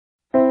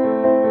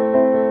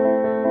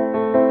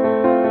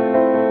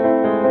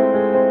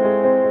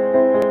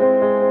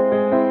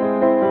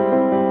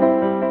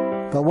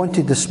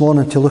wanted this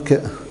morning to look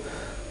at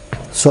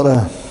sort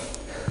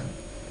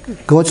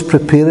of God's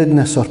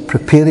preparedness or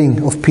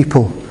preparing of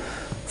people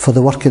for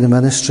the work of the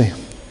ministry.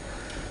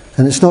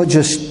 And it's not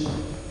just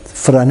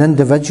for an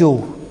individual,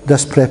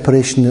 this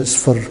preparation,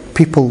 it's for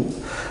people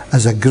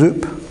as a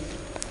group.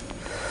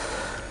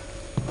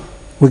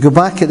 We go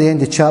back at the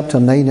end of chapter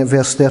 9 at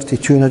verse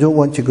 32, and I don't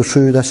want to go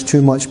through this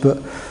too much,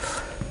 but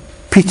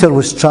Peter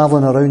was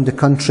travelling around the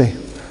country,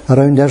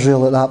 around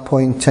Israel at that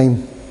point in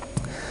time.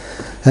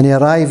 And he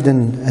arrived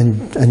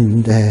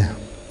in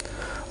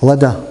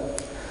Lydda,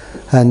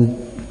 and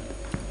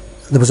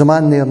there was a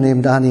man there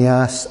named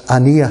Aeneas,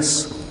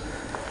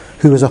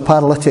 who was a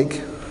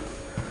paralytic.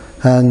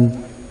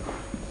 And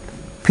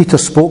Peter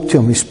spoke to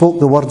him. He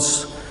spoke the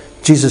words,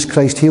 "Jesus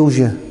Christ heals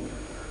you."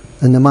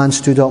 And the man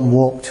stood up and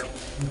walked.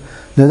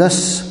 Now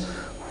this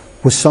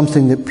was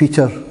something that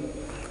Peter,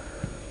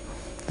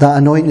 that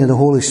anointing of the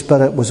Holy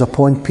Spirit was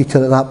upon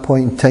Peter at that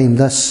point in time.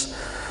 This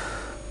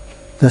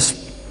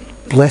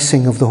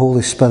blessing of the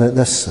Holy Spirit,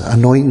 this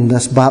anointing,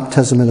 this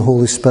baptism of the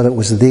Holy Spirit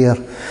was there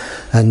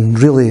and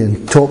really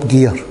in top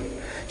gear.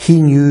 He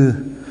knew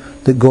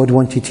that God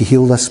wanted to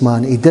heal this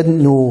man. He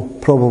didn't know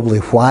probably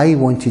why he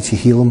wanted to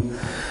heal him,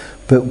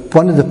 but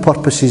one of the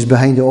purposes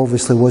behind it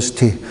obviously was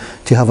to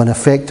have an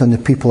effect on the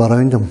people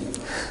around him.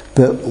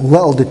 But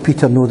little did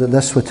Peter know that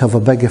this would have a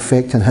big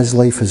effect in his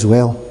life as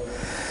well.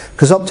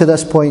 Because up to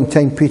this point in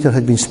time, Peter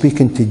had been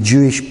speaking to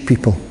Jewish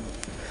people.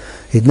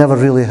 He'd never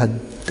really had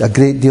a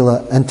great deal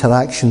of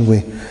interaction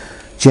with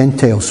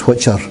Gentiles,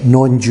 which are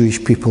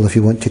non-Jewish people, if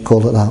you want to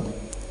call it that.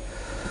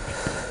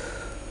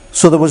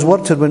 So there was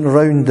word that went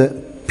around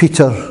that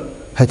Peter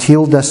had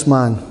healed this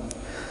man.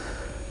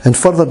 And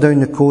further down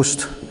the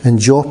coast in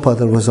Joppa,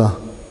 there was a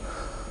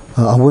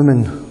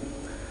woman,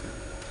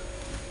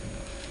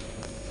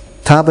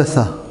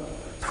 Tabitha,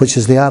 which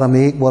is the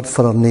Aramaic word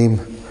for her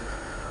name,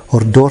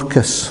 or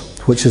Dorcas,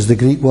 which is the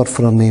Greek word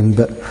for her name.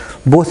 But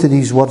both of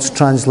these words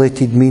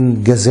translated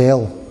mean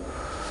gazelle.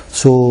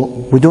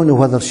 So we don't know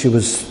whether she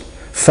was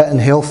fit and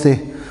healthy,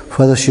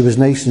 whether she was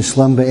nice and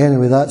slim, but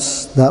anyway,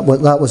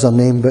 that was her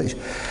name. But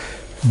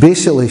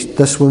basically,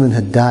 this woman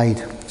had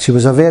died. She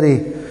was a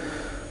very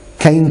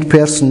kind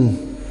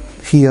person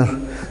here,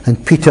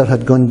 and Peter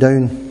had gone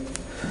down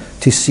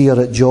to see her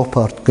at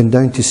Joppa, gone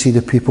down to see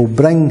the people.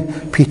 Bring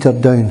Peter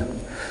down.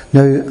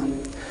 Now,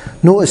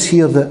 notice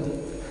here that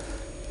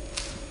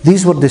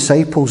these were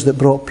disciples that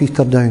brought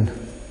Peter down.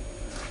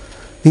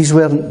 These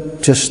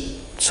weren't just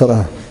sort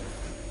of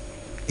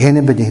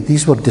anybody.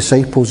 These were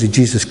disciples of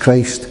Jesus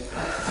Christ,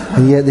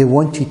 and yet they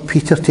wanted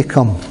Peter to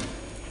come.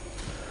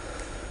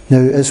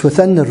 Now, it's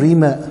within the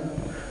remit,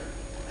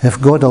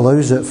 if God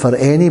allows it, for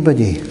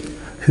anybody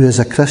who is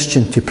a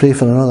Christian to pray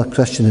for another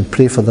Christian and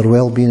pray for their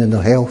well-being and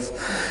their health.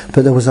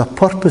 But there was a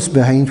purpose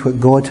behind what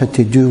God had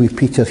to do with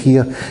Peter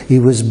here. He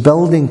was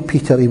building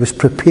Peter, he was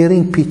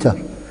preparing Peter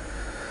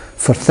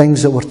for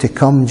things that were to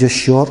come just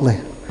shortly.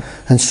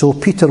 And so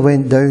Peter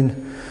went down,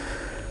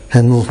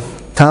 and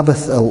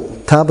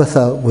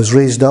Tabitha was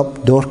raised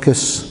up,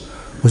 Dorcas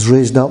was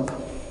raised up,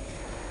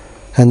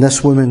 and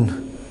this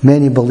woman,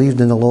 many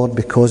believed in the Lord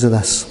because of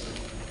this.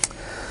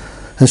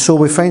 And so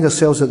we find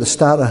ourselves at the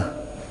start of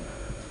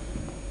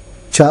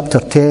chapter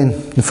 10.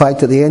 In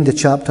fact, at the end of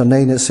chapter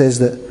 9 it says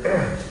that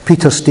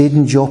Peter stayed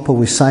in Joppa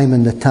with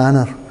Simon the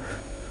tanner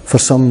for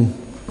some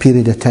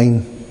period of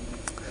time.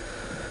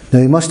 Now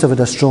he must have had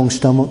a strong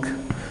stomach,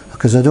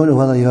 because I don't know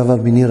whether you've ever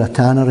been near a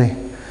tannery,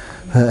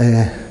 but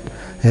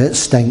it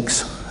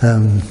stinks.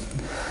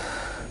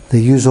 They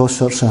use all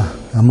sorts of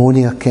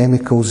ammonia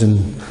chemicals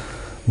and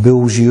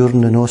bull's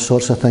urine and all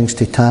sorts of things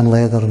to tan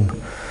leather, and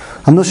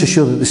I'm not so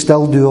sure that they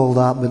still do all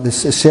that, but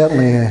it's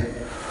certainly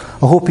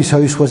I hope his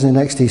house wasn't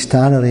next to his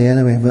tannery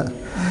anyway. But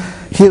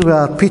here we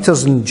are,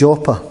 Peter's in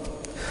Joppa,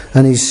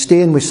 and he's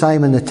staying with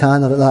Simon the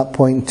tanner at that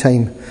point in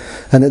time.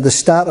 And at the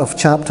start of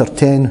chapter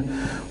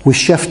 10 we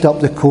shift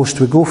up the coast.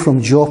 We go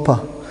from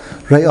Joppa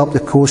right up the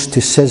coast to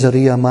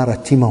Caesarea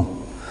Maritima,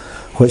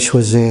 which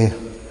was the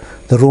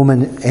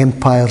Roman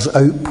Empire's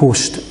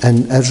outpost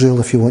in Israel,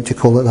 if you want to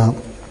call it that.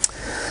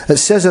 At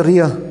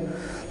Caesarea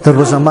there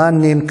was a man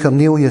named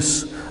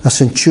Cornelius, a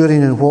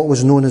centurion in what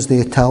was known as the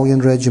Italian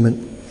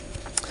regiment.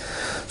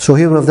 So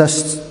here we have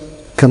this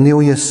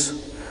Cornelius.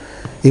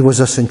 He was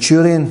a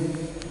centurion,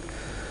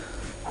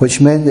 which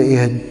meant that he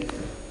had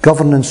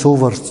governance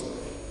over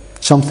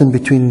something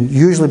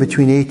usually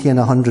between 80 and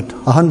 100.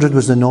 100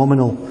 was the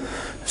nominal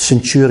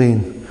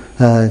centurion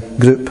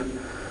group,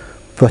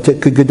 but it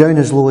could go down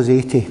as low as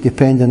 80,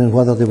 depending on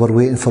whether they were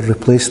waiting for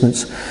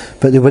replacements.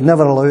 But they would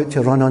never allow it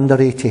to run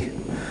under 80.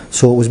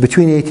 So it was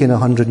between 80 and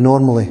 100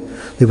 normally.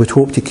 They would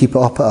hope to keep it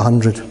up at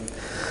 100.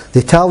 The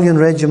Italian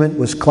regiment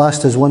was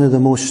classed as one of the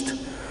most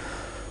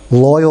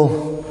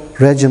loyal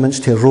regiments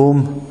to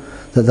Rome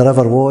that there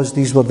ever was.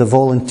 These were the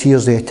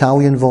volunteers, the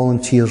Italian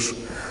volunteers.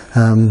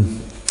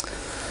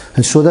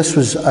 And so this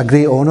was a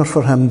great honour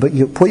for him. But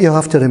what you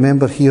have to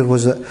remember here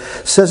was that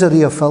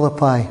Caesarea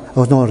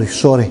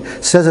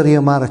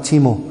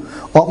Maritima,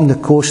 up on the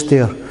coast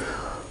there,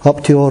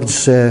 up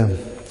towards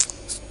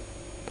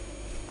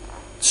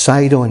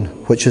Sidon,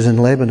 which is in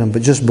Lebanon,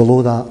 but just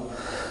below that.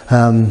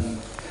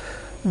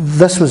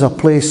 This was a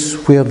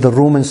place where the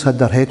Romans had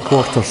their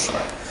headquarters.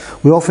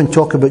 We often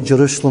talk about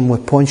Jerusalem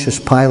with Pontius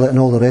Pilate and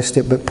all the rest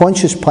of it, but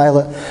Pontius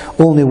Pilate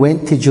only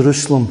went to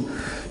Jerusalem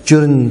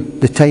during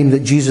the time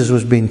that Jesus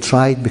was being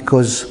tried,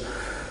 because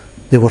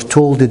they were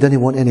told they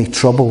didn't want any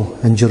trouble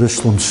in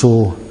Jerusalem,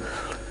 so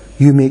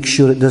you make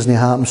sure it doesn't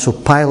happen. So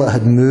Pilate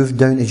had moved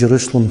down to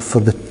Jerusalem for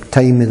the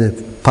time of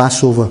the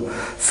Passover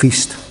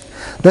feast.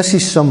 This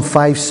is some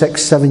 5,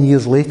 6, 7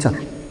 years later,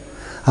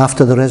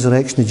 after the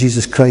resurrection of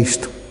Jesus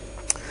Christ.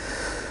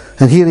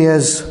 And here he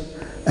is,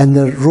 and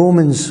the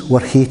Romans were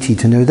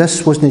hated. Now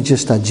this wasn't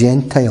just a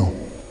Gentile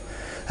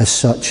as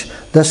such.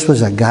 This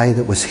was a guy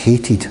that was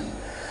hated.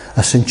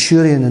 A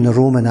centurion in the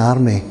Roman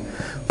army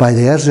by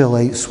the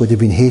Israelites would have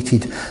been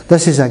hated.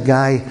 This is a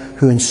guy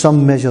who in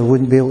some measure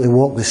wouldn't be able to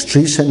walk the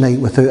streets at night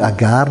without a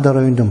guard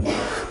around him,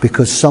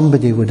 because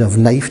somebody would have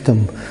knifed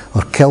him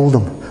or killed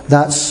him.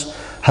 That's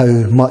how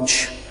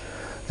much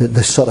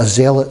the sort of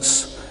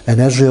zealots in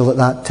Israel at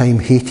that time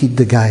hated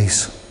the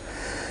guys.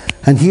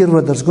 And here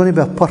there's going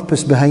to be a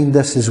purpose behind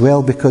this as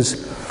well,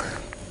 because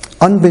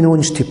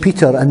unbeknownst to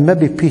Peter, and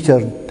maybe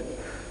Peter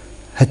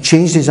had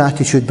changed his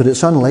attitude, but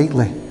it's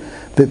unlikely,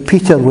 but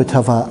Peter would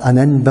have an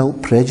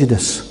inbuilt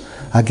prejudice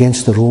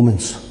against the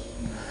Romans.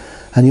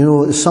 And you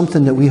know, it's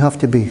something that we have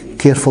to be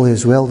careful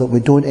as well, that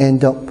we don't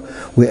end up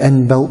with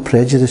inbuilt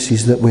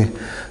prejudices, that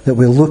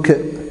we look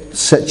at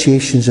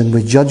situations and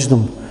we judge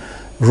them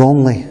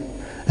wrongly,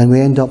 and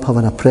we end up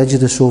having a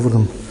prejudice over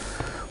them.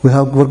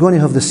 We're going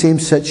to have the same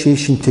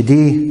situation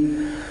today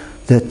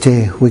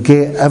that we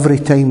get every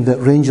time that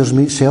Rangers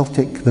meet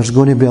Celtic. There's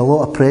going to be a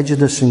lot of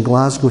prejudice in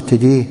Glasgow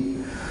today.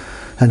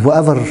 And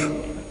whatever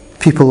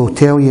people will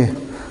tell you,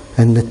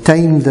 in the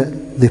time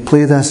that they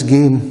play this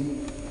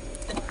game,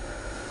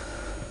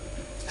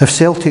 if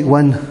Celtic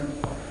win,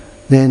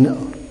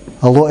 then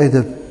a lot of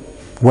the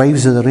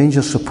wives of the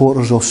Rangers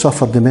supporters will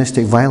suffer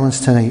domestic violence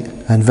tonight,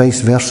 and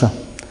vice versa.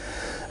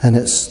 And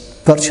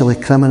it's virtually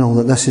criminal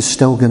that this is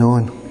still going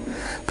on.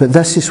 But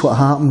this is what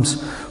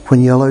happens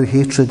when you allow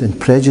hatred and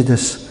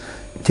prejudice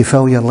to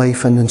fill your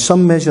life. And in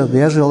some measure,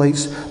 the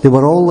Israelites, they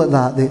were all like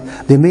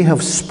that. They may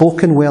have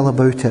spoken well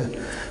about it,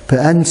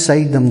 but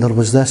inside them there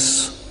was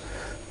this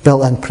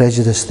built-in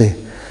prejudice. They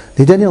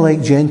didn't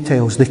like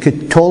Gentiles. They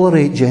could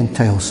tolerate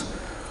Gentiles.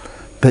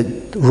 But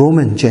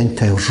Roman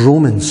Gentiles,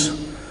 Romans,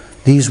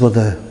 these were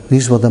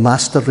the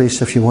master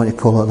race, if you want to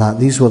call it that.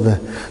 These were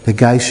the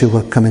guys who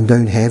were coming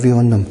down heavy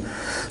on them.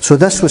 So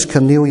this was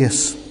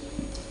Cornelius.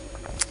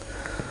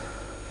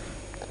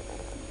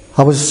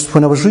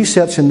 When I was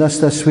researching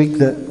this week,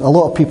 that a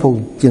lot of people,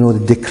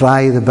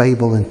 decry the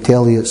Bible and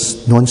tell you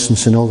it's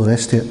nonsense and all the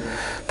rest of it.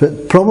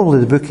 But probably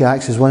the book of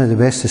Acts is one of the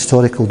best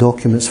historical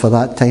documents for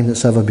that time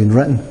that's ever been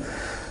written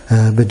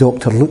by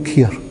Dr. Luke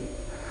here.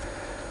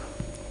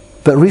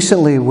 But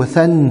recently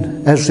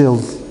within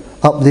Israel,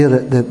 up there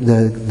at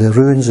the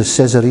ruins of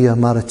Caesarea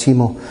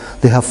Maritima,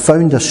 they have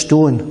found a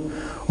stone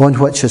on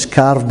which is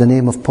carved the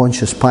name of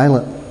Pontius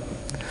Pilate.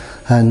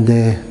 And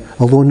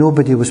although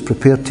nobody was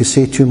prepared to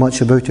say too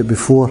much about it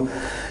before,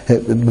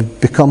 it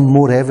would become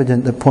more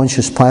evident that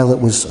Pontius Pilate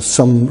was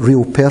some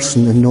real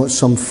person and not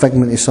some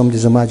figment of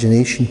somebody's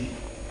imagination.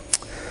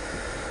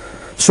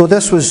 So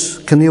this was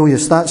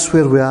Cornelius. That's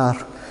where we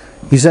are.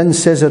 He's in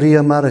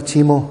Caesarea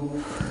Maritima,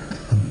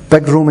 a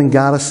big Roman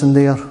garrison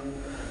there.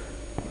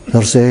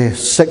 There's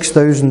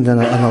 6,000 in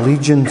a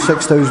legion,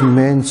 6,000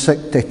 men,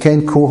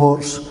 10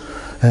 cohorts,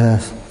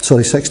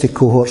 60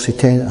 cohorts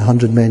of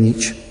 100 men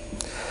each.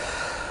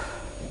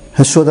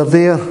 And so they're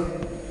there,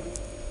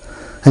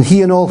 and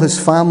he and all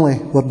his family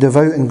were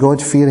devout and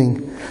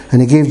God-fearing,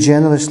 and he gave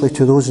generously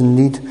to those in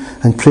need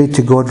and prayed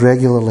to God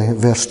regularly,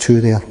 verse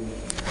 2 there.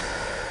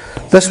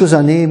 This was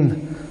a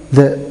name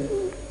that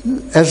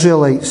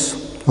Israelites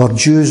or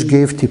Jews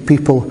gave to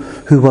people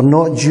who were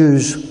not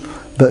Jews,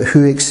 but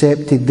who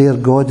accepted their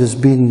God as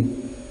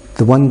being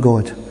the one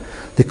God.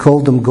 They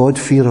called them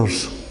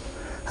God-fearers.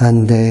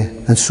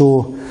 And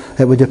so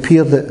it would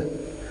appear that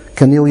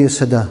Cornelius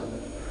had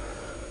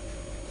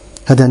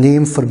a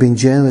name for being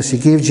generous. He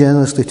gave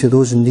generously to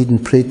those in need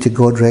and prayed to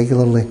God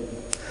regularly.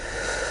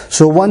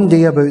 So one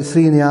day about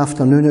 3 in the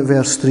afternoon at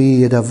verse 3,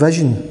 he had a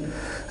vision,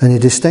 and he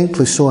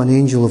distinctly saw an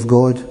angel of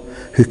God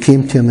who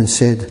came to him and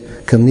said,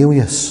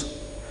 "Cornelius."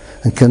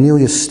 And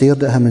Cornelius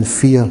stared at him in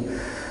fear.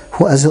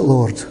 "What is it,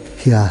 Lord?"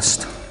 he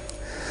asked.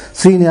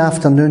 3 in the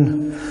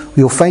afternoon.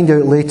 We'll find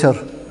out later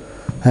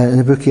in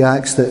the book of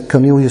Acts that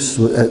Cornelius,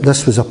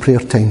 this was a prayer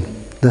time.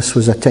 This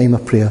was a time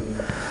of prayer.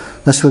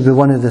 This would be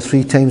one of the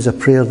 3 times of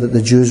prayer that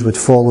the Jews would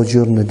follow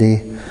during the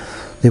day.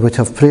 They would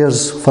have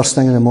prayers first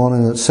thing in the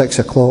morning at 6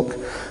 o'clock,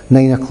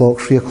 9 o'clock,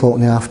 3 o'clock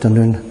in the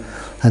afternoon,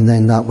 and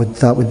then that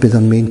would be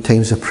their main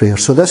times of prayer.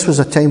 So this was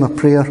a time of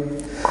prayer,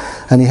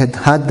 and he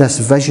had this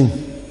vision,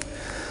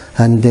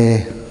 and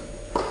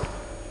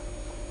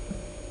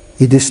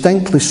he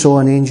distinctly saw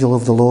an angel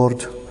of the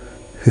Lord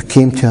who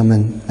came to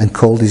him and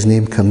called his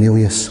name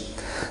Cornelius.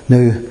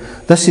 Now,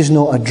 this is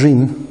not a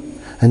dream,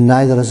 and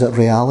neither is it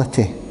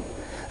reality.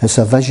 It's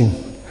a vision.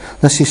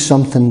 This is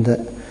something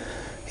that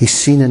he's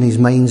seen in his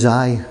mind's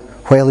eye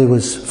while he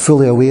was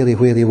fully aware of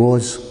where he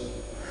was.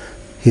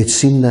 He had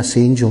seen this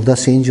angel.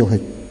 This angel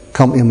had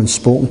come to him and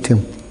spoken to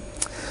him.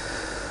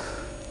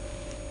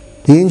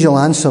 The angel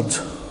answered,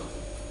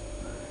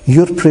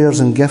 "Your prayers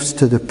and gifts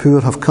to the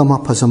poor have come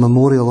up as a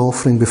memorial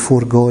offering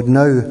before God.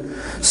 Now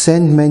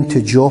send men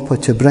to Joppa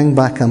to bring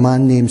back a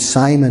man named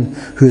Simon,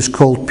 who is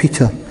called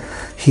Peter.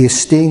 He is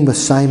staying with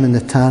Simon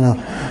the tanner,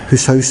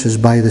 whose house is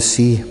by the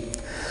sea."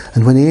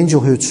 And when the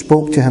angel who had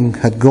spoke to him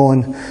had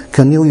gone,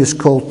 Cornelius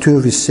called 2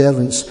 of his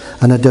servants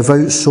and a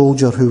devout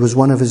soldier who was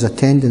one of his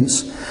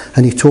attendants,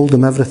 and he told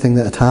them everything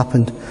that had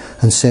happened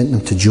and sent them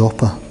to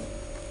Joppa.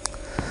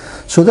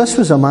 So this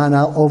was a man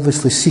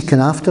obviously seeking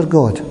after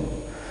God.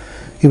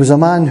 He was a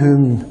man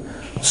whom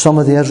some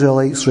of the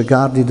Israelites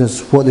regarded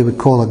as what they would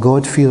call a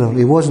God-fearer.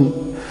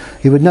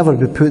 He would never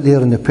be put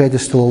there on the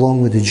pedestal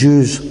along with the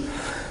Jews,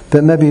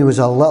 but maybe he was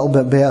a little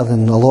bit better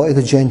than a lot of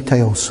the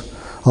Gentiles.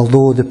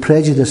 Although the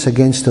prejudice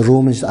against the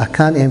Romans, I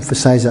can't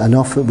emphasise it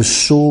enough, it was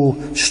so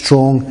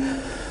strong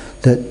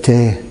that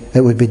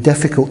it would be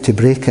difficult to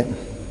break it.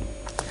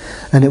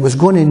 And it was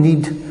going to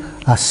need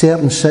a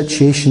certain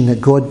situation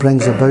that God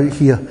brings about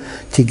here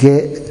to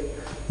get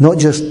not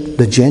just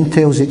the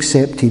Gentiles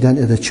accepted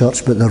into the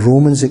church, but the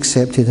Romans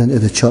accepted into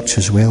the church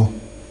as well.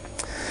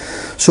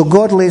 So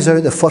God lays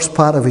out the first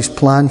part of his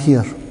plan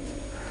here.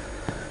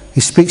 He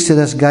speaks to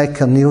this guy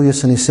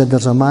Cornelius and he said,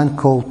 "There's a man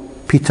called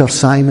Peter,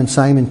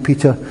 Simon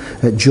Peter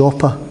at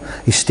Joppa.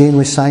 He's staying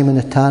with Simon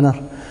the tanner.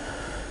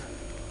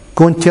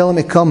 Go and tell him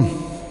to come,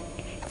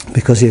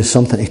 because he has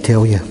something to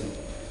tell you."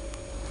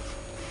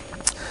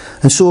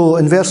 And so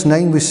in verse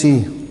 9 we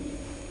see,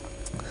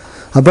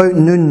 about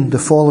noon the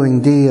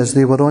following day, as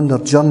they were on their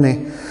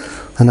journey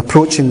and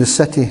approaching the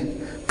city,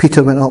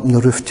 Peter went up on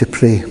the roof to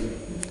pray.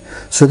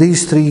 So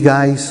these 3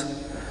 guys,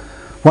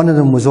 one of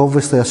them was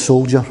obviously a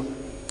soldier.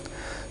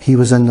 He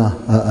was in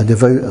a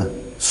devout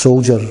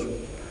soldier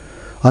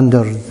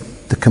under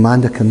the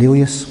command of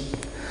Cornelius.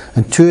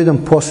 And 2 of them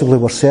possibly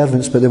were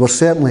servants, but they would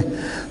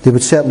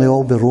certainly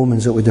all be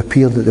Romans. It would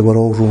appear that they were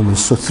all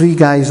Romans. So 3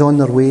 guys on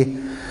their way.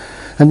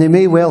 And they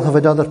may well have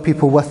had other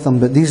people with them,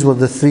 but these were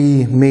the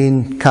 3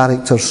 main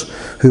characters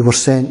who were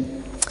sent.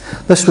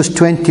 This was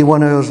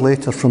 21 hours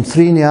later. From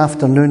 3 in the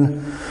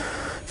afternoon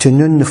to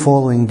noon the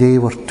following day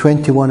were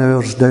 21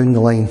 hours down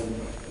the line.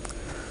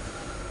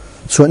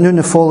 So at noon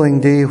the following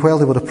day, while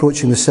they were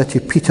approaching the city,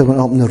 Peter went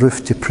up on the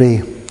roof to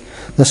pray.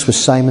 This was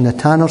Simon the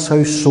tanner's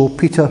house, so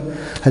Peter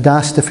had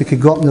asked if he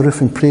could go up on the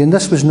roof and pray, and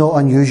this was not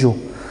unusual.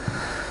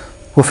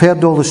 We've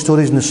heard all the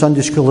stories in the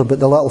Sunday school about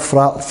the little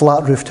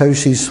flat-roofed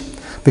houses.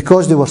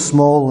 Because they were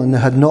small and they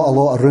had not a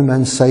lot of room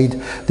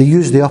inside, they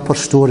used the upper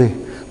story,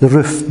 the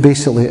roof,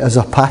 basically as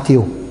a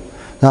patio.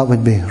 That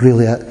would be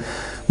really it.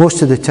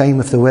 Most of the time,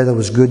 if the weather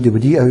was good, they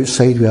would eat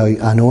outside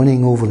with an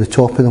awning over the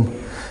top of them,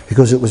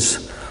 because it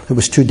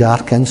was too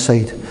dark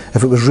inside.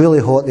 If it was really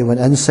hot, they went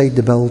inside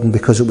the building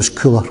because it was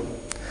cooler.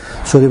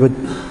 So they would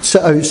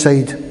sit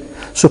outside.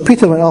 So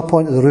Peter went up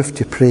onto the roof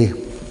to pray,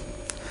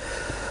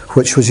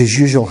 which was his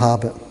usual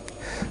habit.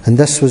 And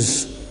this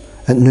was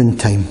at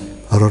noontime,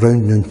 or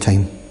around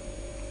noontime.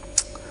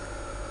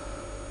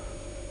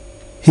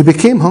 He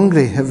became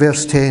hungry at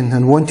verse 10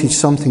 and wanted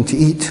something to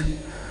eat.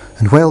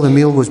 And while the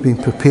meal was being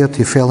prepared,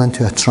 he fell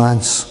into a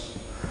trance.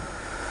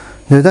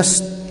 Now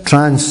this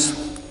trance,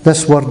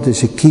 this word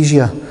is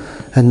ekesia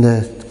in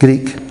the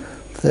Greek.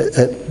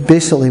 It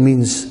basically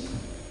means,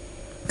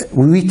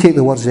 we take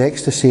the words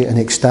ecstasy and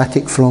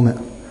ecstatic from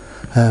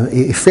it.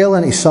 He fell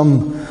into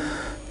some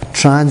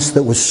trance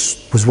that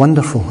was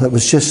wonderful. It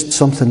was just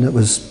something that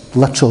was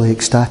literally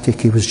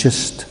ecstatic. He was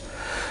just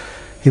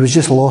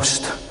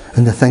lost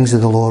in the things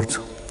of the Lord.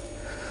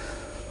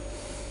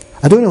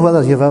 I don't know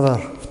whether you've ever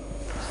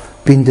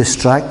been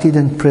distracted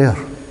in prayer.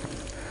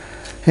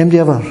 Anybody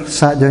ever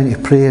sat down to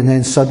pray and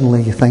then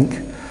suddenly you think,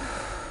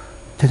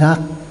 did I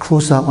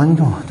close that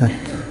window?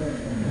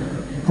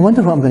 I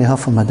wonder what I'm going to have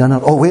for my dinner.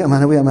 Oh, wait a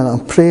minute,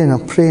 I'm praying,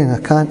 I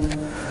can't.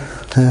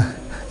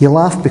 You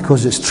laugh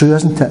because it's true,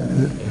 isn't it?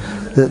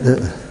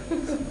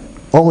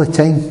 All the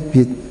time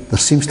there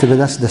seems to be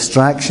this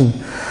distraction.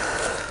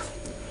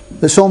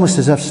 It's almost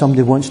as if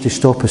somebody wants to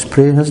stop us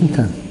praying, isn't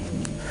it?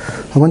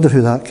 I wonder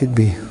who that could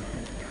be.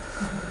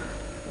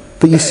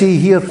 But you see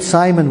here,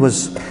 Simon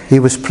was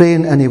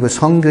praying and he was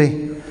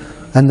hungry,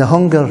 and the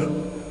hunger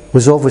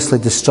was obviously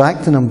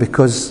distracting him,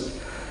 because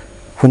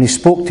when he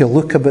spoke to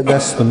Luke about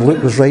this, when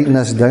Luke was writing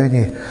this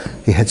down,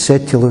 he had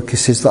said to Luke, he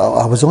says,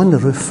 I was on the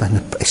roof,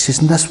 and he says,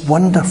 and this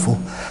wonderful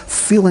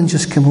feeling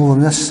just came over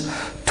me, this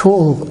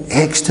total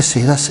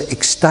ecstasy, this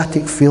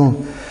ecstatic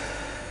feeling.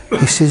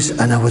 He says,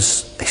 and I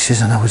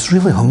was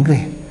really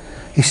hungry.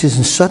 He says,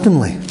 and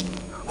suddenly,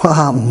 what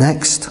happened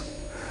next?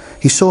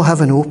 He saw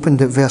heaven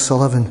opened at verse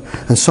 11,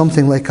 and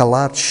something like a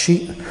large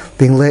sheet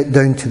being let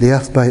down to the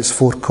earth by its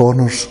 4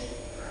 corners.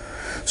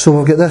 So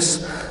we've got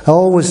this. I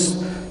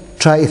always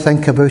try to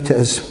think about it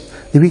as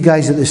the wee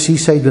guys at the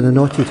seaside with a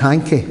knotted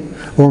hanky,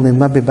 only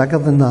maybe bigger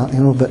than that,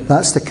 but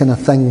that's the kind of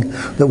thing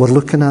that we're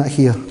looking at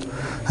here.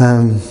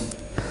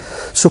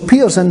 So So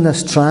Peter's in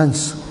this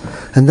trance,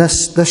 and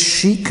this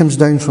sheet comes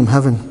down from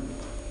heaven.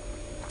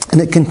 And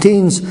it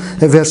contains,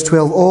 at verse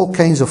 12, all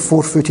kinds of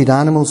four-footed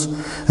animals,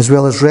 as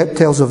well as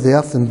reptiles of the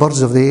earth and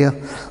birds of the air.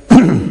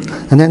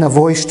 And then a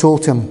voice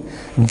told him,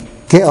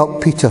 "Get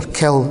up, Peter,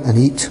 kill and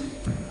eat."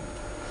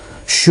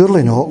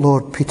 "Surely not,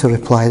 Lord," Peter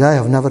replied. "I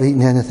have never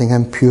eaten anything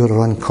impure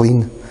or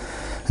unclean."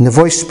 And the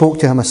voice spoke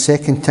to him a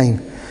second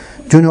time,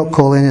 "Do not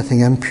call anything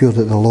impure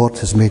that the Lord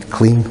has made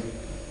clean."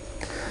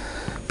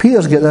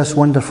 Peter's got this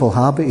wonderful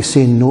habit of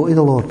saying no to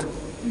the Lord.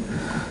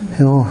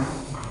 You know,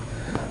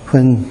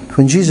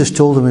 when Jesus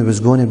told him he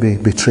was going to be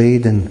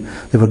betrayed and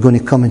they were going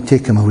to come and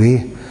take him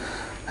away,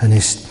 and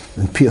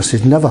Peter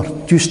said, "Never,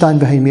 you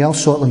stand behind me, I'll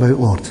sort them out,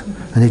 Lord."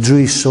 And he drew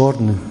his sword,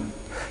 and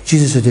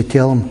Jesus had to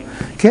tell him,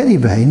 "Get thee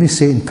behind me,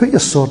 Satan, put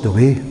your sword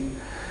away.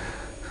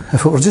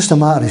 If it were just a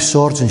matter of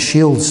swords and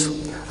shields,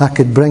 I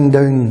could bring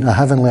down a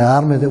heavenly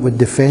army that would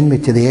defend me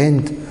to the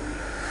end."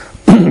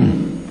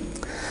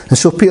 And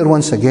so Peter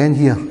once again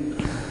here,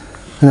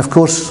 and of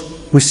course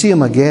we see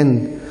him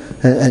again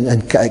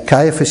in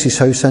Caiaphas'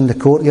 house in the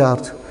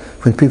courtyard,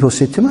 when people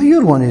say to him,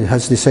 "You're one of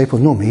his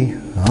disciples." "No, me,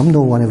 I'm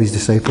not one of his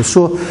disciples."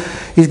 So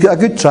he's got a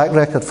good track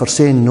record for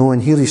saying no,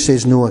 and here he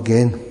says no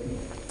again.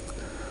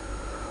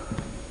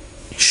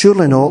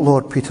 "Surely not,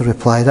 Lord," Peter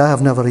replied. "I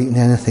have never eaten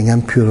anything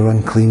impure or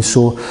unclean."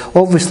 So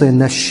obviously in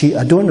this sheet,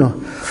 I don't know,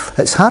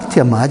 it's hard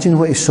to imagine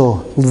what he saw.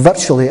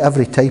 Virtually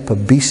every type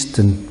of beast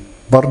and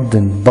bird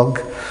and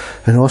bug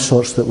and all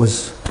sorts that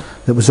was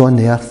on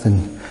the earth,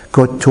 and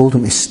God told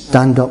him to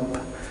stand up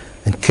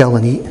and kill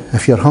and eat.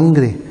 If you're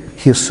hungry,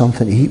 here's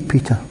something to eat,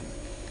 Peter.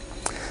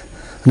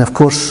 And of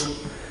course,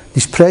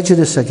 there's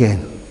prejudice again.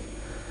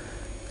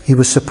 He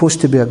was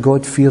supposed to be a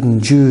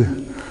God-fearing Jew,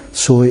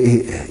 so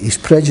his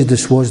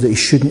prejudice was that he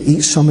shouldn't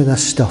eat some of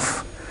this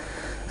stuff.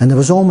 And there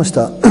was almost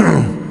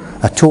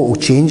a total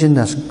change in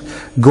this.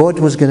 God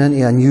was going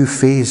into a new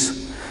phase.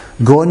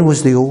 Gone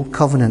was the old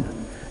covenant,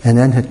 and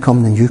then had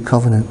come the new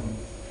covenant.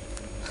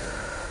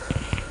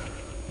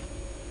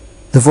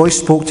 The voice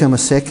spoke to him a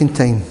second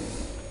time,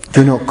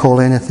 "Do not call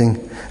anything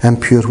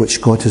impure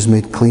which God has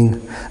made clean."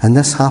 And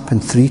this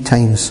happened 3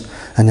 times,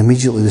 and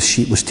immediately the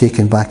sheet was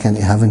taken back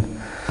into heaven.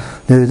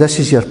 Now this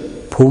is your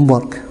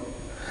homework.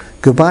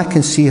 Go back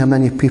and see how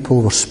many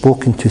people were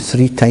spoken to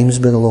 3 times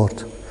by the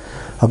Lord.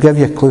 I'll give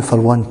you a clue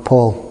for one.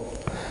 Paul.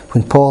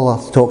 When Paul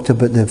talked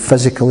about the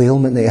physical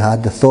ailment that he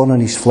had, the thorn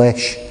in his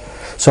flesh.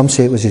 Some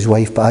say it was his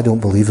wife, but I don't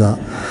believe that.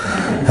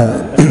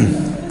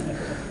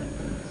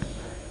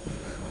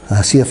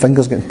 I see your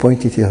fingers getting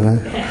pointed here now.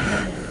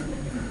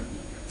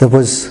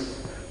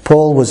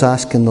 Paul was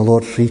asking the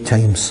Lord 3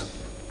 times,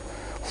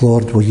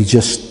 "Lord, will you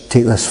just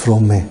take this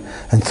from me?"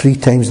 And 3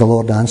 times the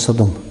Lord answered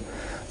him,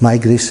 "My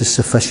grace is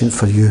sufficient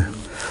for you."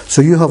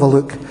 So you have a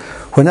look.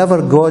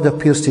 Whenever God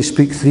appears to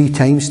speak 3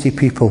 times to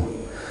people,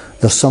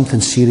 there's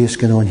something serious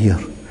going on here.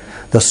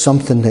 There's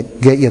something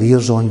that get your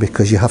ears on,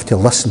 because you have to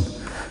listen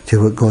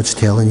to what God's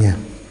telling you.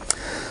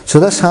 So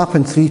this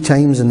happened 3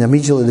 times, and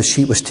immediately the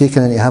sheet was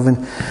taken into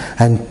heaven,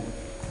 and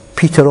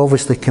Peter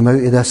obviously came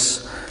out of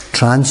this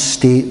trance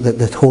state that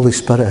the Holy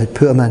Spirit had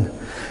put him in.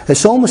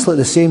 It's almost like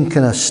the same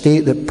kind of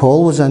state that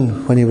Paul was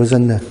in when he was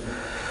in the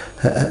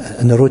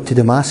road to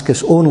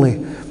Damascus, only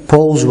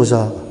Paul's was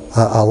a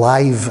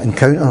live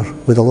encounter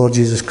with the Lord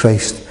Jesus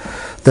Christ.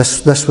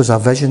 This was a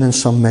vision in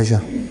some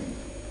measure.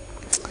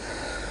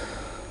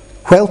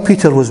 While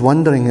Peter was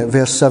wondering at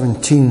verse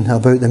 17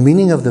 about the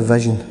meaning of the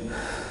vision,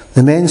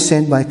 the men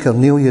sent by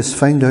Cornelius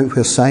found out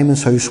where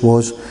Simon's house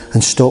was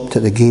and stopped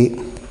at the gate.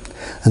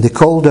 And they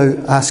called out,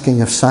 asking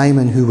if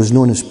Simon, who was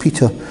known as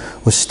Peter,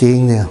 was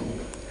staying there.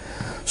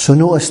 So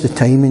notice the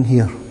timing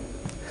here.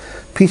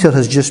 Peter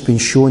has just been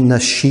shown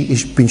this sheet.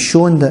 He's been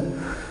shown that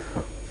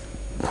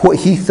what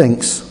he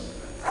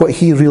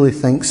really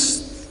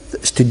thinks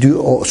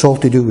it's all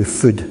to do with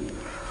food.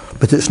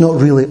 But it's not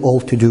really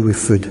all to do with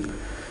food.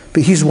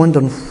 But he's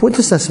wondering, what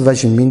does this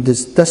vision mean?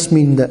 Does this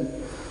mean that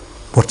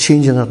we're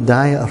changing our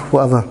diet or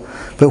whatever?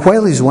 But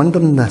while he's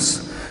wondering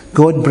this,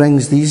 God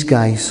brings these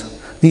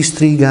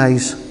 3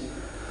 guys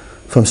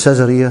from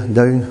Caesarea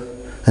down,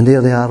 and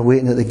there they are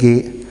waiting at the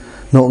gate,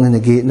 knocking on the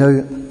gate.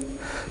 Now,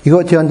 you've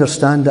got to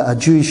understand that a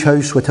Jewish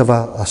house would have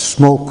a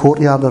small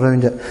courtyard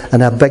around it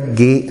and a big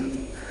gate,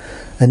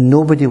 and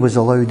nobody was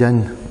allowed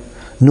in.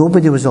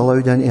 Nobody was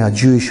allowed into a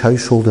Jewish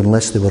household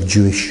unless they were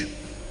Jewish.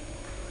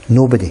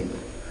 Nobody.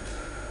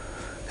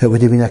 It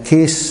would have been a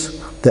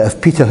case that if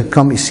Peter had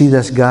come to see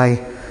this guy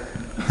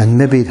and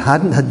maybe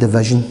hadn't had the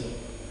vision,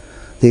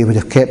 they would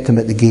have kept him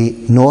at the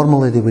gate.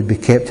 Normally they would be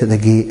kept at the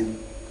gate.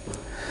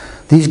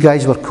 These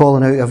guys were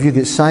calling out, "Have you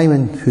got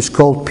Simon, who's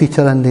called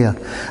Peter, in there?"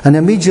 And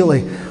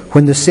immediately,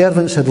 when the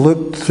servants had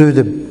looked through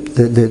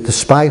the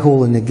spy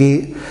hole in the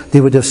gate, they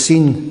would have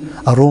seen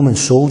a Roman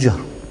soldier.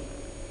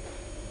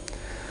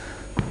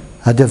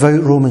 A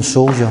devout Roman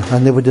soldier.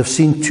 And they would have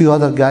seen 2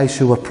 other guys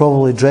who were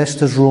probably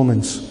dressed as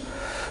Romans.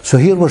 So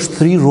here was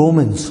 3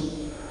 Romans.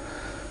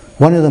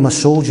 One of them a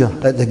soldier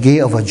at the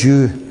gate of a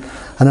Jew.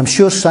 And I'm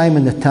sure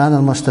Simon the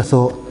tanner must have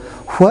thought,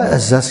 what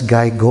has this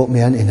guy got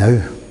me into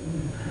now?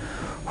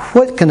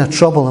 what kind of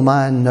trouble am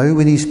I in now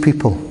with these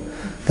people,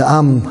 that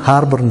I'm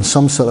harbouring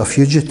some sort of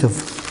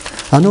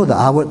fugitive? I know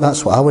that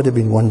that's what I would have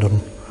been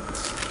wondering.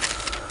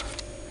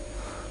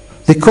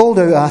 They called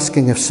out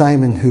asking if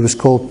Simon, who was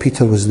called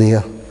Peter, was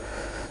there.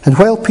 And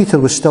while Peter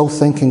was still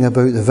thinking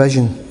about the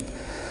vision,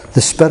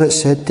 the Spirit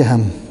said to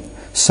him,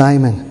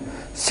 Simon,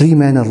 3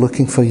 men are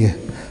looking for you.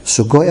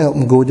 So get up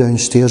and go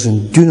downstairs,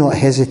 and do not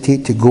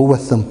hesitate to go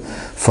with them,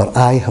 for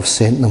I have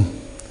sent them.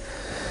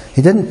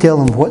 He didn't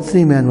tell them what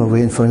 3 men were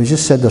waiting for him. He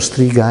just said there's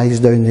 3 guys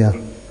down there.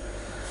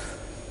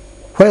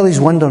 While he's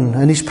wondering,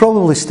 and he's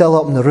probably still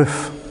up on the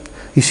roof,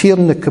 he's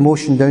hearing the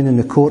commotion down in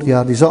the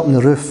courtyard. He's up on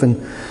the roof,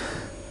 and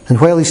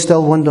while he's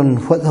still wondering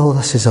what all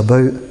this is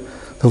about,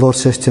 the Lord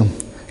says to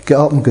him, get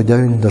up and go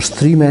down. There's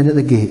 3 men at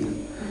the gate,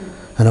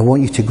 and I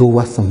want you to go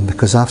with them,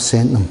 because I've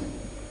sent them.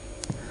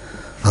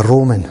 A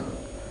Roman,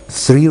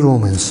 3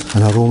 Romans,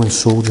 and a Roman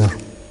soldier,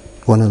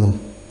 one of them.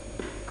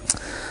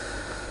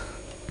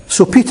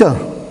 So Peter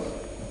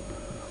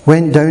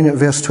went down at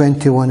verse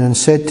 21 and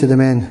said to the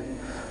men,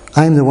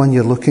 I'm the one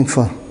you're looking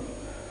for.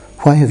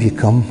 Why have you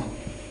come?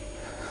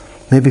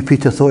 Maybe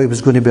Peter thought he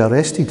was going to be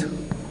arrested.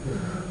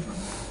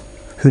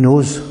 Who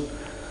knows?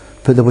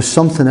 But there was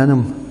something in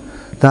him,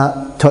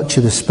 that touch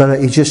of the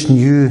Spirit. He just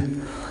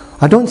knew.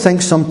 I don't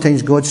think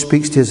sometimes God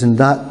speaks to us in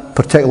that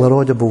particular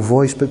audible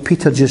voice, but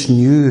Peter just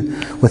knew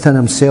within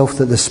himself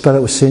that the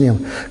Spirit was saying to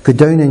him, go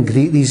down and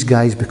greet these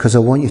guys, because I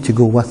want you to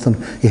go with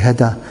them. He had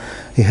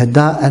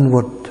that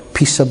inward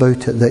peace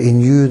about it, that he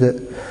knew that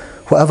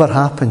whatever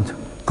happened,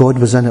 God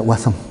was in it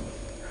with him.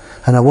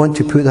 And I want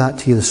to put that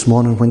to you this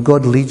morning. When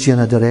God leads you in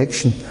a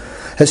direction,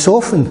 it's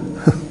often,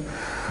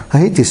 I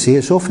hate to say,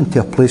 it's often to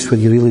a place where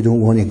you really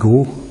don't want to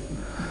go.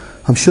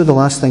 I'm sure the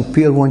last thing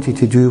Peter wanted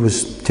to do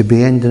was to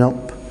be ending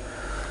up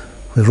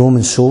with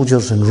Roman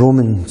soldiers and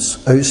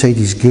Romans outside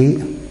his gate.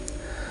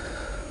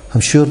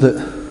 I'm sure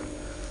that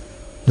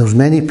there's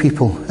many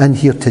people in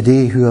here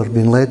today who are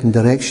being led in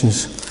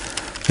directions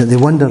that they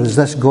wonder, is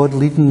this God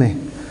leading me?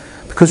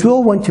 Because we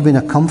all want to be in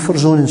a comfort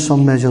zone in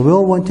some measure. We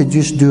all want to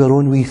just do our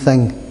own wee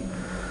thing.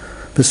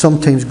 But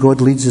sometimes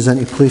God leads us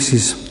into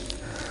places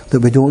that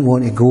we don't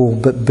want to go.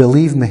 But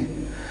believe me,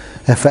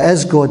 if it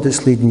is God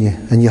that's leading you,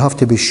 and you have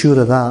to be sure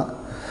of that,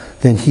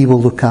 then He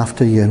will look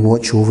after you and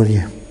watch over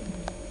you.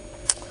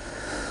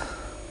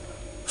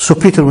 So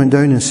Peter went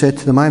down and said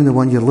to them, I'm the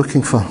one you're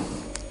looking for.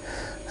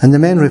 And the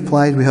men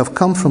replied, we have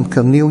come from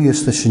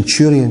Cornelius the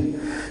centurion.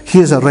 He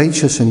is a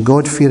righteous and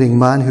God-fearing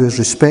man who is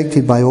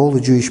respected by all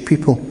the Jewish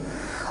people.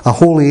 A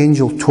holy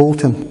angel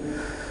told him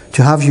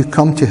to have you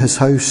come to his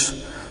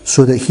house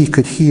so that he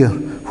could hear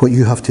what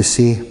you have to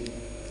say.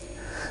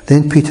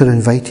 Then Peter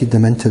invited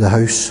them into the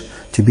house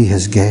to be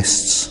his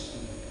guests.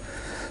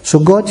 So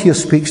God here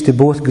speaks to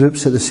both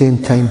groups at the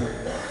same time.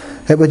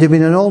 It would have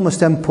been an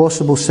almost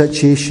impossible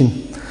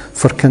situation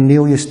for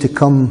Cornelius to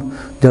come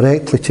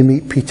directly to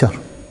meet Peter,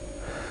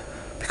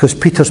 because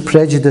Peter's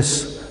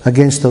prejudice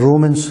against the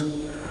Romans,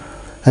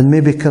 and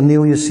maybe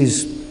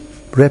Cornelius'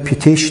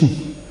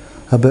 reputation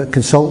about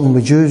consulting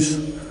with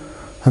Jews.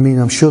 I mean,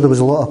 I'm sure there was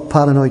a lot of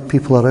paranoid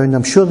people around.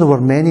 I'm sure there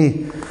were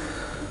many,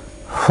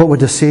 what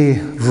would I say,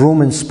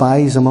 Roman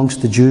spies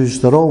amongst the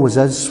Jews. There always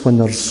is when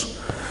there's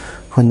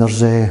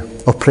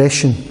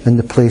oppression in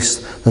the place.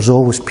 There's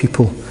always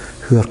people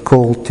who are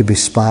called to be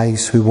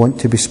spies, who want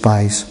to be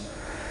spies,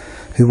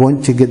 who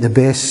want to get the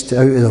best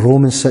out of the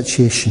Roman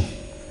situation.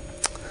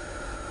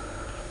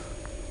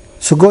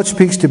 So God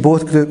speaks to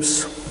both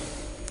groups,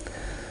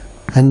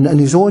 and in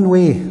His own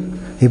way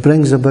He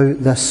brings about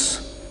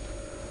this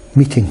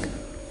meeting.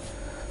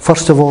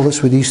 First of all,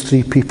 it's with these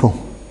 3 people,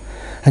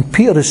 and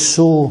Peter is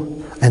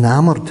so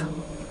enamoured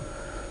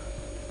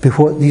by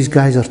what these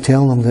guys are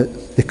telling him,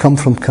 that they come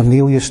from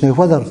Cornelius. Now,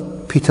 whether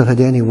Peter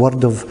had any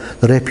word of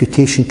the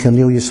reputation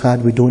Cornelius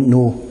had, we don't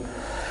know.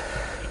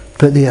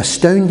 But the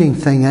astounding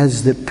thing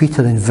is that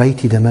Peter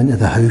invited him into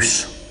the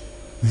house.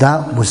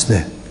 That was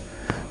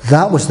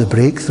the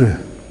breakthrough.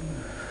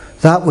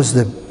 That was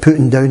the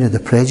putting down of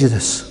the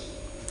prejudice.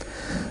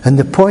 And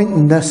the point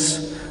in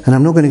this, and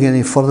I'm not going to get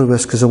any further with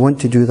this because I want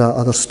to do that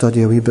other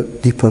study a wee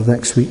bit deeper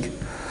next week.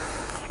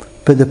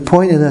 But the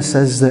point of this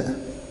is that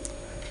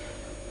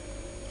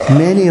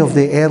many of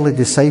the early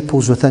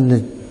disciples within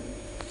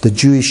the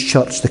Jewish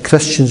church, the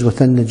Christians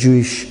within the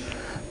Jewish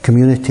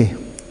community,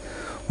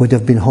 would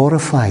have been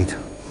horrified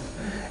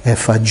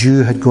if a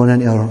Jew had gone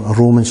into a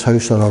Roman's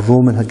house, or a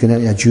Roman had gone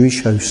into a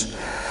Jewish house.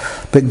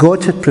 But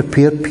God had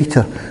prepared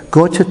Peter.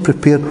 God had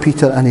prepared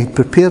Peter, and He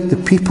prepared the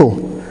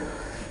people.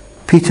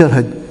 Peter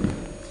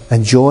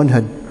and John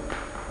had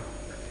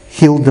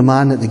healed the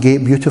man at the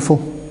gate,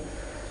 beautiful.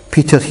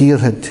 Peter here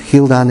had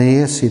healed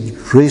Aeneas. He'd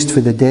raised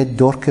for the dead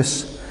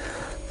Dorcas.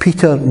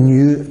 People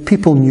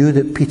knew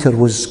that Peter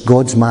was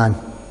God's man.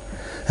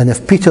 And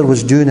if Peter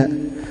was doing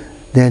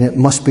it, then it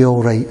must be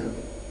all right.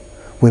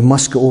 We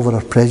must get over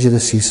our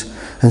prejudices.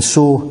 And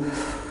so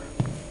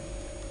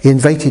He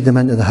invited them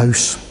into the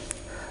house.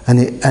 And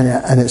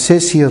it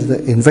says here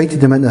that He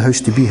invited them into the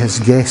house to be His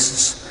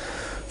guests,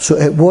 So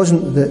it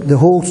wasn't, the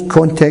whole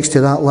context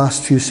of that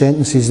last few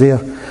sentences there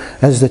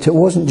is that it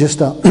wasn't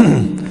just a,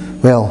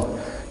 well,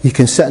 you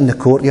can sit in the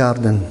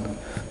courtyard and,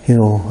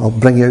 I'll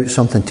bring you out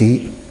something to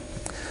eat.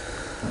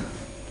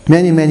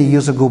 Many, many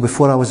years ago,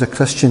 before I was a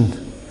Christian,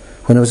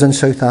 when I was in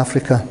South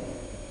Africa,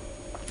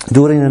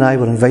 Doreen and I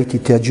were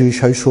invited to a Jewish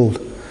household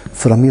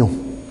for a meal.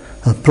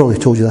 I've probably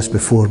told you this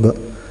before,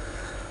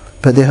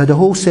 but they had a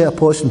whole set of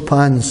pots and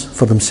pans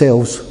for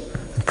themselves,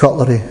 and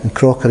cutlery and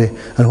crockery,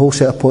 and a whole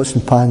set of pots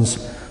and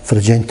pans for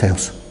the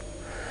Gentiles.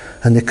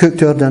 And they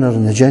cooked our dinner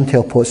in the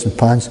Gentile pots and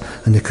pans,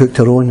 and they cooked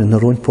their own in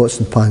their own pots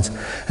and pans.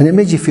 And it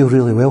made you feel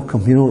really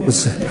welcome, it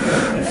was...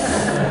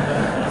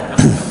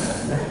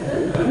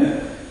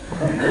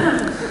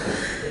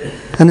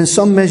 And in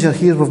some measure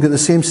here we've got the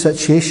same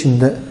situation,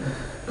 that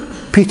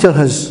Peter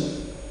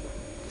has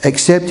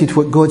accepted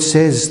what God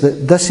says,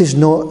 that this is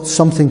not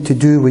something to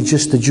do with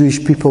just the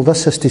Jewish people.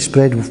 This has to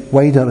spread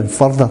wider and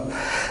further.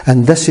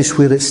 And this is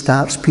where it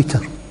starts, Peter.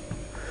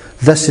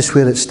 This is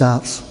where it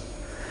starts.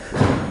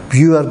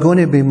 You are going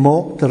to be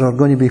mocked. There are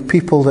going to be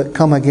people that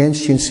come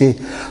against you and say,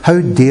 how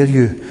dare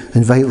you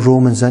invite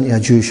Romans into a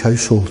Jewish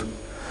household?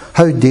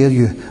 How dare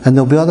you? And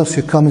there'll be others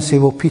who come and say,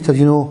 well, Peter,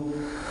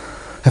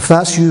 if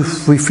that's you,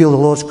 if we feel the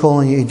Lord's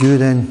calling you to do,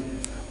 then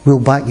we'll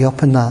back you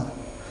up in that.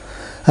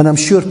 And I'm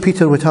sure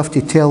Peter would have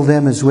to tell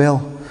them as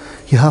well,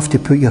 you have to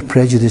put your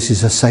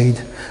prejudices aside.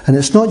 And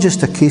it's not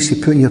just a case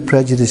of putting your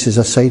prejudices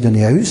aside on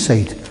the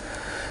outside.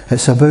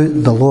 It's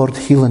about the Lord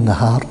healing the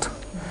heart.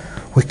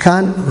 We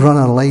can't run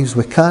our lives,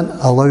 we can't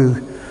allow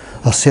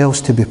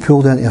ourselves to be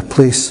pulled into a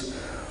place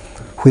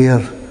where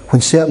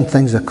when certain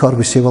things occur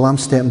we say, well, I'm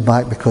stepping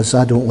back because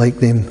I don't like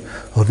them,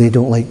 or they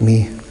don't like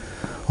me,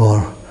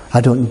 or I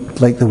don't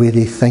like the way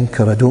they think,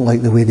 or I don't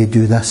like the way they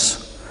do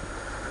this.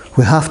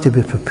 We have to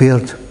be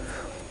prepared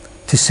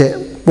to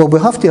say, well,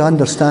 we have to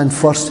understand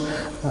first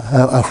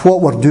if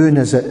what we're doing,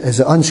 is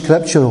it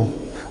unscriptural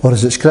or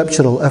is it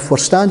scriptural? If we're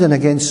standing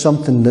against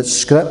something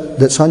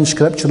that's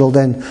unscriptural,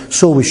 then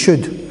so we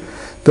should.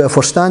 But if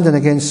we're standing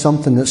against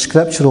something that's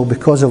scriptural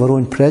because of our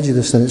own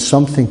prejudice, then it's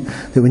something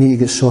that we need to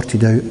get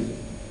sorted out.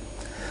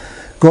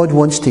 God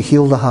wants to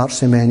heal the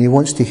hearts of men. He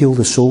wants to heal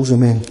the souls of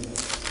men.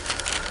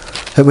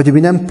 It would have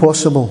been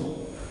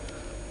impossible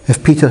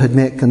if Peter had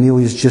met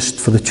Cornelius just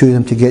for the two of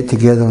them to get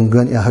together and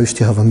go into a house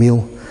to have a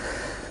meal.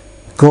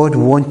 God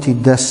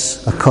wanted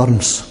this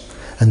occurrence,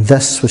 and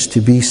this was to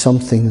be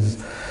something,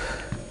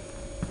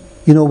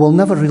 we'll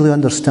never really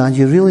understand.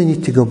 You really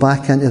need to go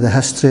back into the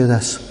history of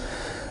this.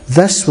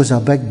 This was a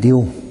big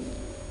deal.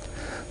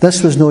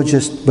 This was not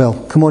just,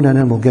 well, come on in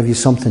and we'll give you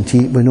something to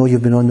eat. We know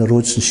you've been on the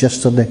road since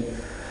yesterday.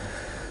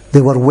 They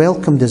were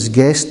welcomed as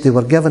guests. They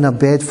were given a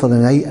bed for the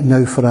night. And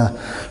now for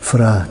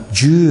a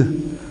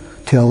Jew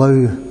to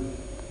allow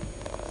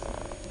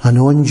a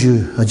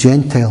non-Jew, a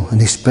Gentile,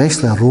 and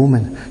especially a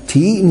Roman, to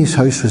eat in his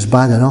house was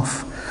bad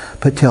enough.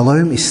 But to allow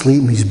him to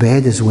sleep in his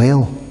bed as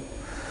well,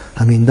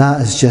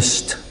 that is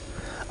just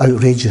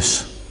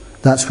outrageous.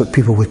 That's what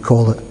people would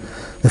call it.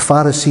 The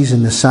Pharisees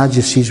and the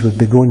Sadducees would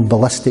be going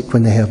ballistic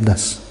when they heard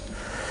this.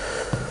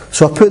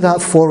 So I put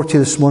that forward to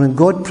you this morning.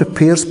 God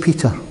prepares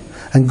Peter,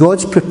 and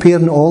God's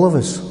preparing all of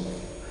us.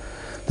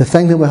 The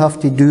thing that we have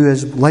to do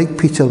is, like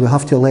Peter, we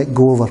have to let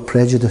go of our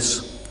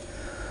prejudice.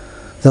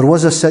 There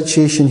was a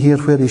situation here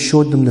where he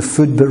showed them the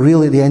food, but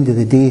really at the end of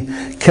the day,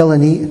 kill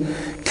and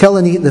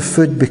eat the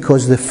food,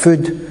 because the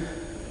food,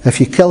 if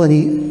you kill and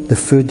eat the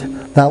food,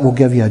 that will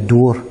give you a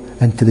door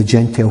into the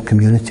Gentile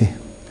community.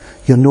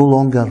 You're no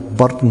longer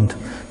burdened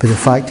by the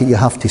fact that you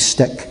have to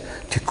stick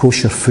to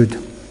kosher food.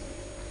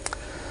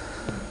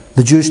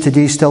 The Jews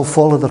today still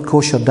follow their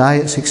kosher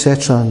diets,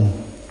 etc.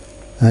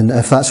 And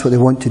if that's what they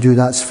want to do,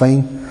 that's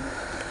fine.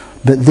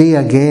 But they,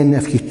 again,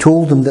 if you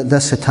told them that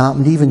this had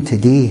happened, even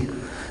today,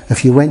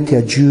 if you went to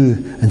a Jew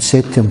and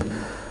said to him,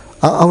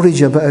 I'll read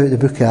you a bit out of the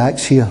book of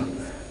Acts here,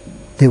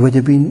 it would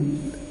have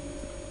been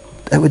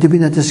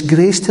a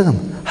disgrace to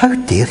them. How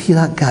dare he,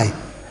 that guy?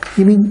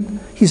 You mean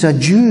he's a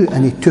Jew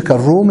and he took a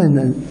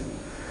Roman?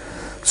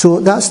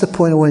 So that's the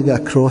point I want to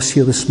get across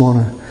here this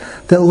morning.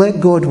 That let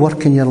God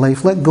work in your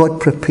life. Let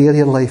God prepare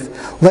your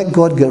life. Let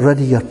God get rid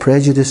of your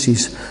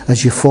prejudices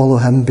as you follow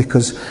Him,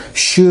 because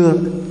sure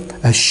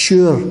as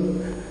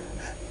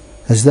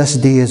this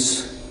day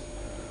is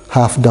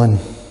half done,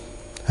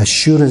 as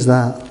sure as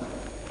that,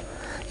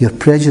 your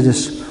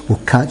prejudice will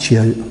catch you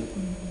out.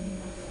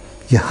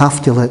 You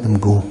have to let them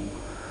go.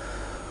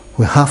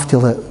 We have to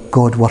let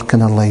God work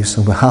in our lives,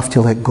 and we have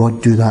to let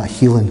God do that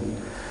healing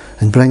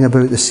and bring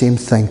about the same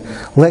thing.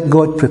 Let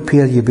God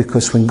prepare you,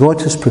 because when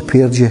God has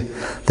prepared you,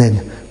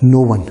 then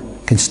no one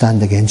can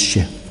stand against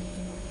you.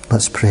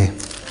 Let's pray.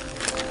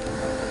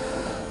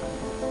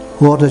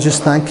 Lord, I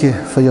just thank you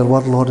for your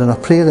word, Lord, and I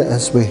pray that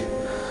as we're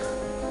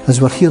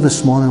here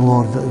this morning,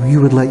 Lord, that you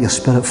would let your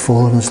Spirit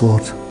fall on us,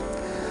 Lord.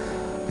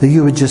 That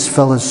you would just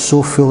fill us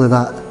so full of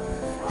that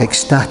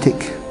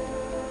ecstatic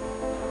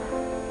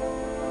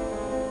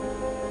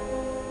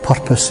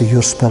purpose of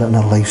your Spirit in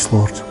our lives,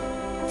 Lord.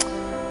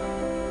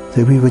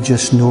 That we would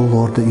just know,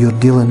 Lord, that you're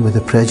dealing with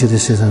the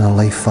prejudices in our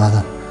life,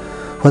 Father.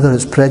 whether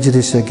it's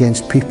prejudice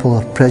against people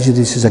or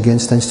prejudices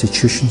against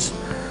institutions.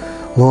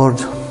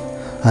 Lord,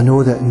 I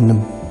know that in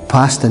the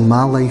past in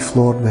my life,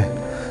 Lord,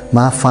 with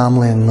my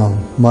family and my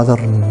mother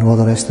and all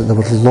the rest of it, there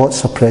were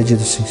lots of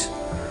prejudices.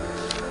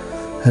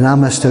 And I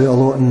missed out a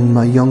lot in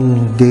my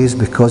young days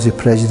because of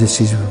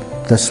prejudices.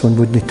 This one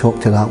wouldn't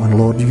talk to that one.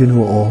 Lord, you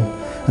know it all.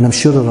 And I'm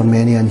sure there are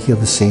many in here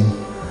the same.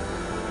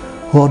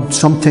 Lord,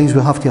 sometimes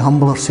we have to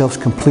humble ourselves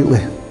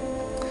completely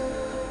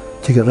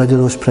to get rid of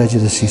those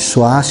prejudices.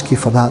 So I ask you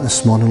for that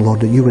this morning,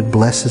 Lord, that you would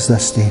bless us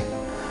this day.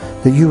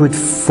 That you would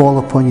fall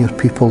upon your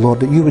people,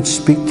 Lord. That you would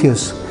speak to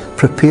us.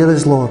 Prepare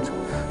us, Lord,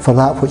 for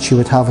that which you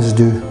would have us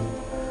do.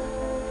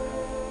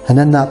 And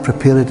in that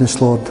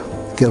preparedness, Lord,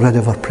 get rid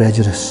of our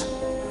prejudice.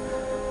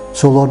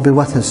 So Lord, be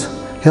with us.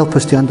 Help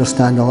us to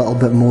understand a little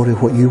bit more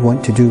of what you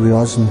want to do with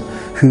us and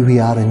who we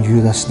are in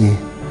you this day.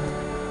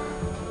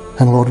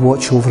 And Lord,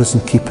 watch over us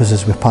and keep us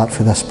as we part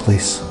for this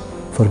place.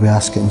 For we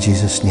ask it in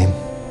Jesus' name.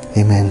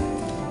 Amen.